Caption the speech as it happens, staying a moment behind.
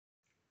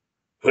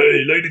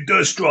Hey, Lady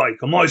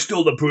Deathstrike, am I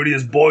still the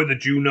prettiest boy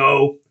that you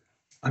know?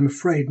 I'm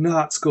afraid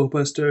not,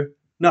 Skullbuster.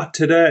 Not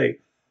today.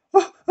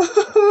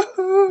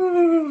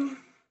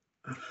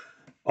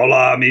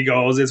 Hola,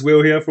 amigos. It's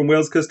Will here from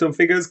Will's Custom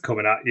Figures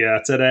coming at you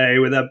today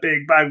with a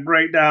big bang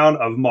breakdown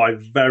of my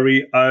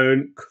very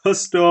own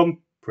custom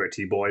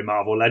Pretty Boy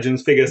Marvel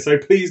Legends figure. So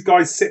please,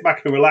 guys, sit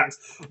back and relax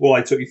while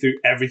I took you through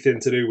everything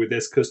to do with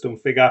this custom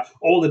figure,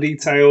 all the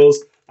details,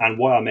 and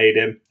why I made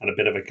him, and a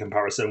bit of a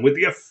comparison with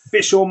the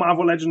official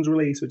Marvel Legends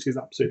release, which is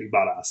absolutely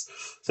badass.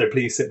 So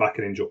please sit back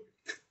and enjoy.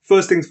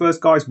 First things first,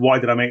 guys, why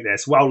did I make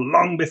this? Well,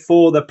 long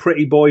before the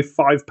Pretty Boy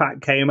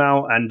 5-pack came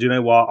out, and you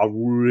know what? I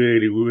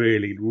really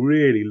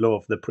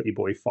love the Pretty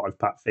Boy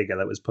 5-pack figure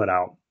that was put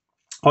out.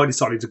 I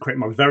decided to create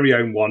my very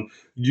own one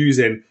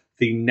using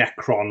the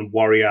Necron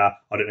Warrior.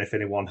 I don't know if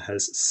anyone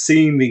has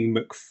seen the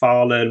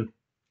McFarlane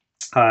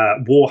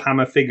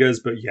Warhammer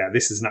figures, but yeah,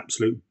 this is an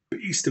absolute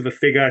beast of a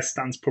figure. It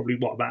stands probably,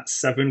 what, about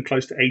 7,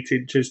 close to 8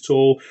 inches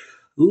tall.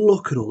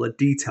 Look at all the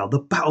detail, the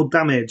battle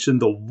damage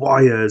and the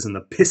wires and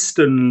the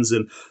pistons.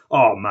 And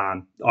oh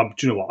man, do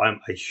you know what? I'm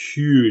a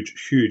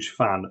huge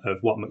fan of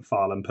what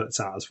McFarlane puts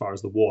out as far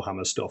as the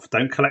Warhammer stuff.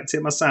 Don't collect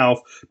it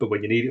myself, but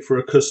when you need it for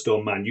a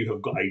custom, man, you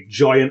have got a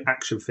giant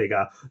action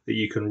figure that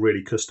you can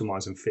really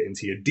customize and fit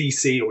into your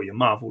DC or your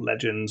Marvel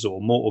Legends or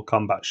Mortal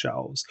Kombat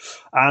shelves.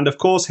 And of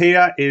course,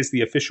 here is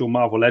the official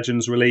Marvel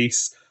Legends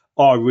release.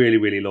 I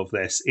really love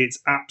this. It's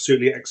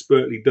absolutely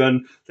expertly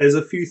done. There's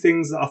a few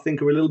things that I think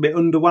are a little bit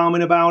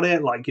underwhelming about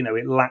it, like, you know,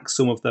 it lacks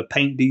some of the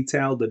paint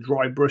detail, the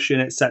dry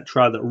brushing,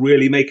 etc., that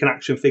really make an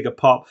action figure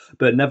pop,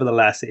 but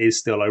nevertheless, it is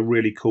still a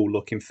really cool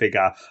looking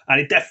figure, and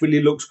it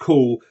definitely looks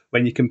cool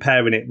when you're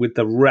comparing it with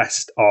the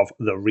rest of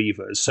the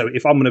Reavers. So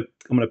if I'm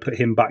gonna put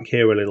him back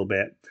here a little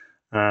bit,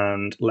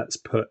 and let's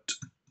put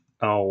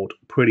old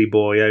Pretty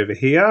Boy over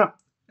here,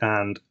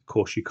 and of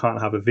course you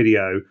can't have a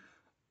video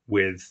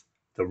with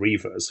the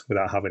Reavers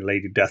without having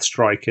Lady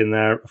Deathstrike in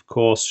there. Of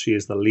course, she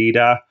is the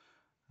leader.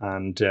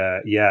 And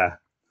yeah,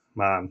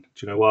 man,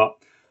 do you know what?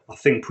 I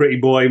think Pretty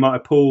Boy might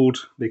have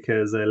pulled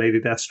because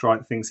Lady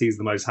Deathstrike thinks he's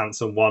the most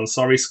handsome one.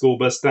 Sorry,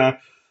 Skullbuster.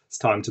 It's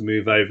time to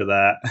move over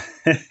there.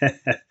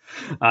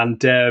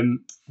 And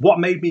what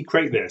made me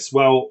create this?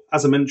 Well,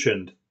 as I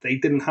mentioned, they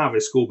didn't have a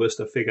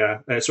Skullbuster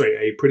figure,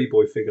 a Pretty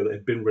Boy figure that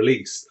had been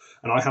released.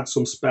 And I had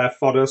some spare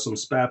fodder, some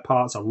spare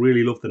parts. I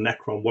really love the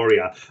Necron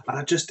Warrior. And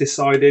I just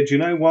decided, you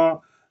know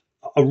what?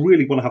 I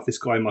really want to have this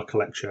guy in my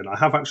collection. I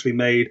have actually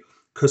made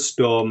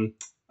custom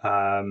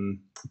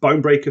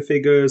Bonebreaker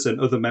figures and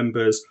other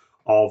members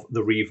of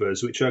the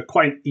Reavers, which are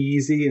quite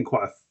easy and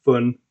quite a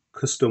fun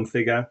custom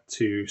figure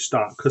to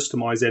start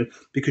customizing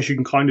because you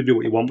can kind of do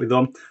what you want with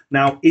them.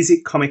 Now, is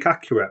it comic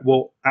accurate?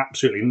 Well,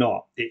 absolutely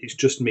not. It's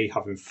just me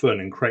having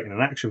fun and creating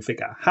an action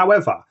figure.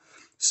 However,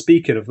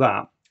 speaking of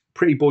that,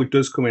 Pretty Boy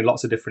does come in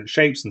lots of different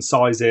shapes and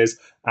sizes,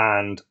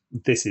 and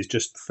this is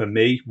just, for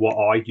me, what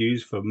I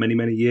use for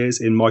many years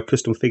in my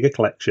custom figure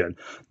collection.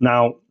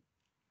 Now,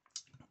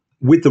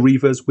 with the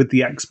Reavers, with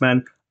the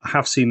Xmen, I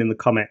have seen in the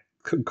comic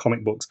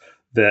books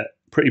that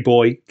Pretty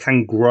Boy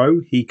can grow.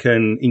 He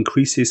can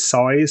increase his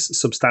size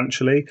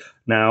substantially.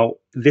 Now,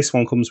 this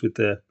one comes with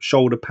the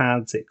shoulder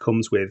pads. It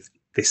comes with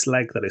this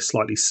leg that is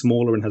slightly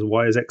smaller and has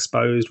wires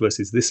exposed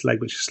versus this leg,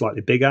 which is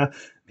slightly bigger.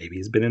 Maybe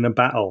he's been in a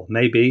battle.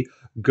 Maybe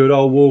good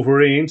old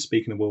Wolverine,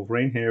 speaking of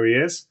Wolverine, here he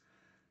is.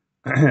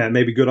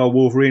 Maybe good old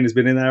Wolverine has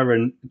been in there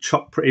and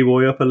chopped Pretty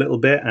Boy up a little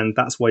bit, and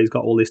that's why he's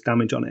got all this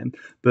damage on him.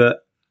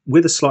 But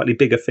with a slightly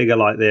bigger figure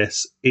like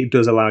this, it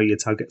does allow you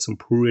to get some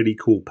pretty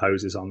cool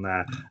poses on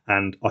there,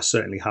 and I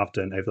certainly have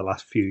done over the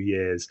last few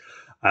years.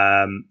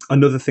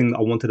 Another thing that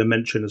I wanted to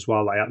mention as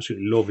well that I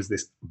absolutely love is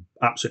this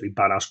absolutely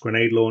badass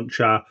grenade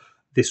launcher.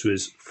 This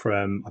was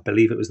from, I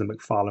believe it was the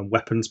McFarlane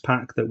Weapons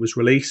Pack that was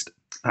released,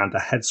 and the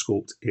head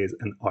sculpt is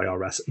an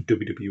IRS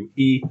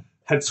WWE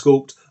head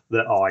sculpt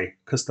that I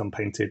custom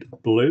painted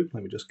blue.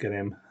 Let me just get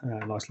him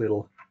a nice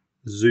little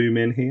zoom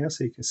in here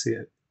so you can see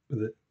it with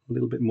a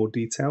little bit more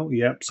detail.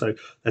 Yep, so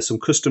there's some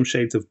custom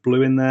shades of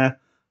blue in there.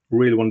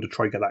 Really wanted to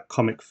try and get that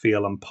comic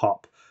feel and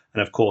pop.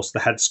 And of course, the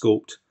head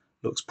sculpt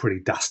looks pretty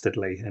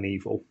dastardly and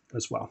evil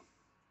as well.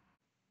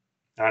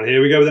 And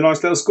here we go with a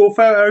nice little school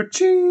photo.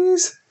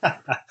 Cheese!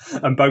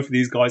 And both of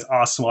these guys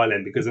are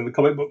smiling because in the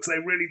comic books they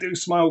really do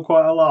smile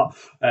quite a lot.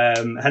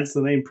 Hence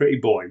the name Pretty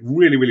Boy.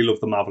 Really love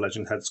the Marvel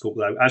Legends head sculpt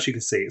though. As you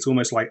can see, it's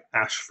almost like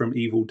Ash from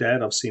Evil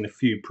Dead. I've seen a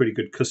few pretty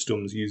good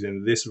customs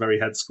using this very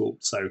head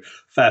sculpt, so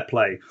fair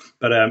play.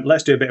 But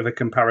let's do a bit of a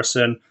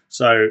comparison.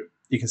 So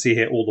you can see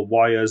here all the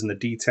wires and the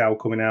detail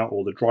coming out,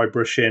 all the dry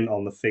brushing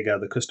on the figure,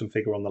 the custom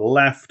figure on the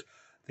left.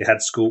 The head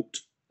sculpt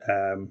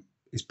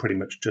is pretty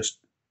much just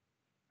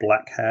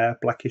black hair,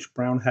 blackish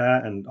brown hair,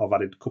 and I've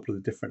added a couple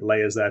of different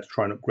layers there to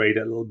try and upgrade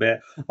it a little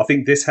bit. I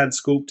think this head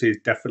sculpt is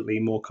definitely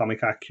more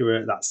comic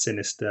accurate, that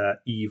sinister,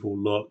 evil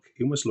look.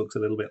 He almost looks a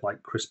little bit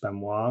like Chris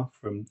Benoit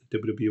from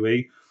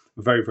WWE.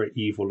 Very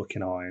evil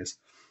looking eyes.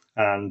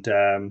 And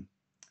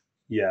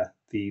yeah,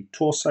 the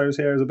torsos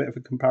here is a bit of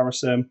a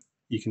comparison.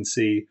 You can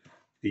see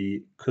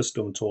the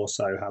custom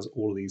torso has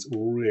all of these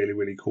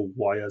really cool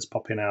wires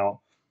popping out.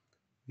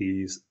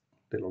 these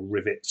little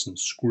rivets and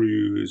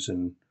screws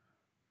and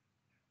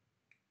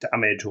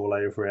damage all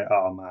over it.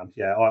 Oh man,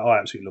 yeah, I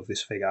absolutely love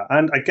this figure.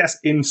 And I guess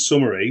in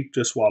summary,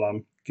 just while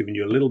I'm giving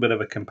you a little bit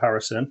of a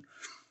comparison,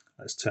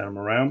 let's turn them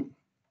around.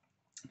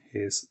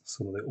 Here's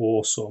some of the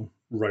awesome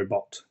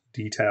robot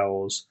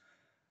details.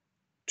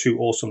 2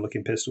 awesome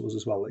looking pistols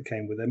as well that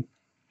came with him.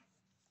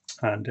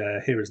 And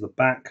here is the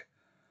back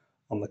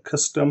on the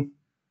custom.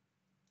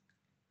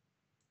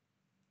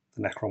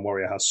 The Necron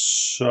Warrior has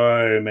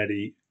so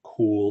many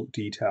cool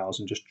details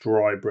and just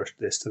dry brushed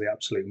this to the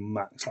absolute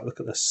max. Like, look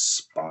at the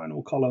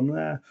spinal column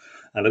there,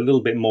 and a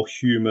little bit more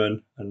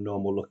human and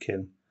normal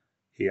looking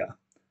here.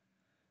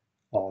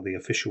 Oh, the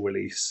official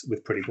release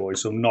with Pretty Boy.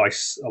 Some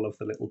nice, I love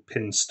the little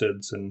pin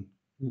studs and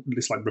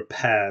it's like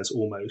repairs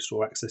almost,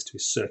 or access to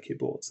his circuit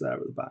boards there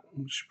at the back,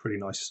 which is a pretty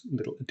nice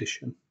little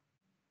addition.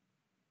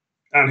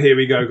 And here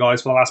we go,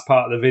 guys, for the last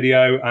part of the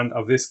video and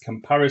of this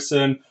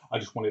comparison. I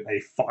just wanted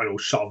a final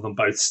shot of them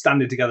both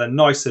standing together,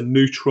 nice and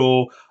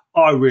neutral.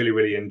 I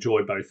really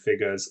enjoy both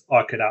figures.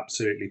 I could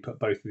absolutely put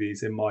both of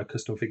these in my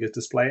custom figures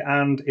display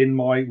and in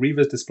my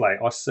Reavers display.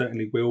 I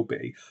certainly will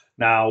be.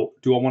 Now,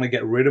 do I want to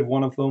get rid of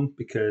one of them?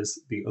 Because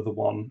the other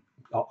one,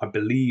 I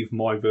believe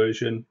my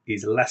version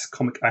is less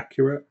comic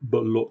accurate,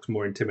 but looks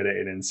more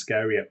intimidating and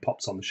scary. It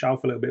pops on the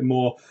shelf a little bit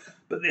more.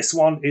 But this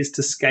one is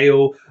to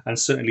scale and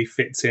certainly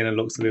fits in and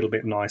looks a little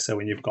bit nicer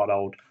when you've got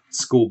old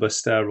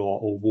Skullbuster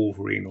or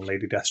Wolverine or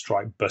Lady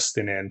Deathstrike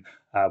busting in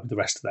with the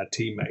rest of their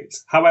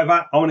teammates.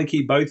 However, I want to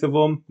keep both of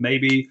them.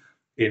 Maybe,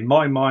 in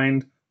my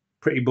mind,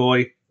 Pretty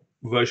Boy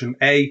version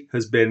A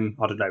has been,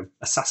 I don't know,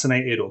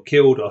 assassinated or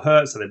killed or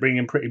hurt, so they bring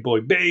in Pretty Boy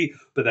B,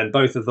 but then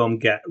both of them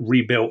get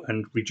rebuilt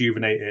and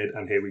rejuvenated,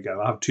 and here we go.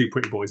 I have 2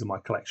 Pretty Boys in my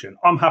collection.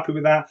 I'm happy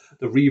with that.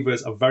 The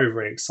Reavers are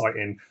very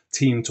exciting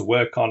team to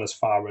work on as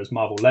far as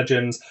Marvel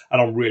Legends,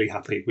 and I'm really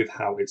happy with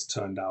how it's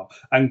turned out.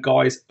 And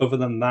guys, other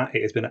than that,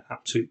 it has been an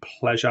absolute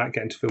pleasure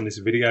getting to film this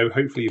video.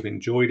 Hopefully you've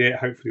enjoyed it.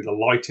 Hopefully the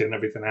lighting and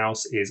everything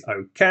else is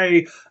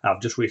okay.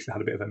 I've just recently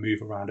had a bit of a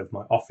move around of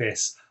my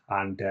office,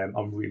 and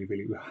I'm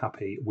really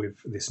happy with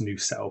this new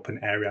setup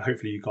and area.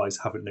 Hopefully you guys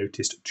haven't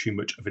noticed too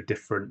much of a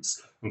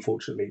difference.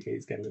 Unfortunately,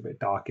 it's getting a bit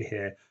darker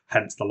here,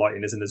 hence the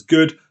lighting isn't as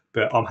good,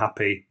 but I'm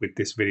happy with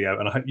this video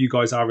and I hope you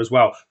guys are as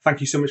well.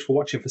 Thank you so much for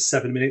watching for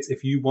 7 minutes.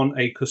 If you want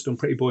a custom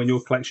Pretty Boy in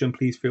your collection,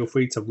 please feel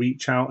free to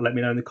reach out and let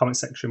me know in the comment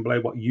section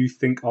below what you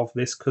think of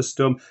this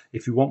custom.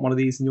 If you want one of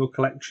these in your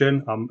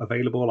collection, I'm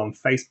available on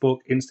Facebook,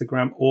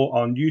 Instagram, or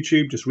on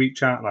YouTube. Just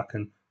reach out and I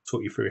can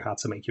talk you through how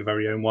to make your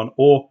very own one,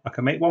 or I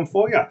can make one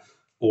for you.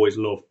 Always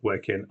love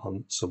working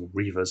on some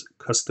Reavers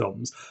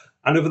customs.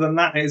 And other than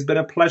that, it has been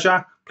a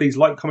pleasure. Please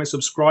like, comment,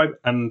 subscribe,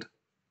 and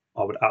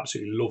I would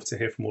absolutely love to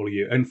hear from all of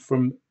you. And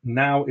from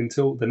now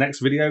until the next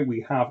video,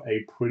 we have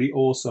a pretty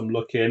awesome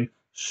looking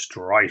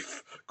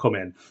Strife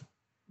coming.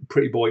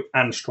 Pretty Boy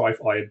and Strife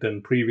I had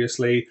done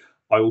previously.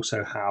 I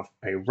also have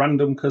a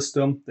random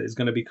custom that is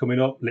going to be coming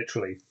up,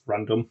 literally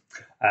random.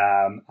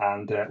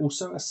 And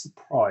also a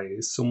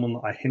surprise, someone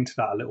that I hinted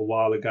at a little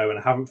while ago and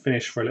I haven't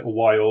finished for a little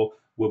while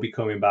will be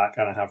coming back,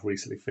 and I have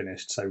recently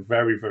finished. So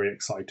very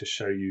excited to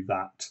show you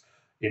that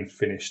in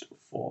finished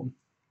form.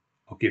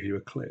 I'll give you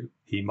a clue.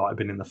 He might have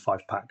been in the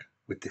 5-pack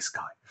with this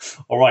guy.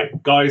 All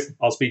right, guys,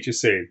 I'll speak to you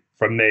soon.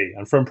 From me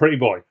and from Pretty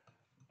Boy.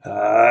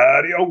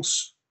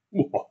 Adios.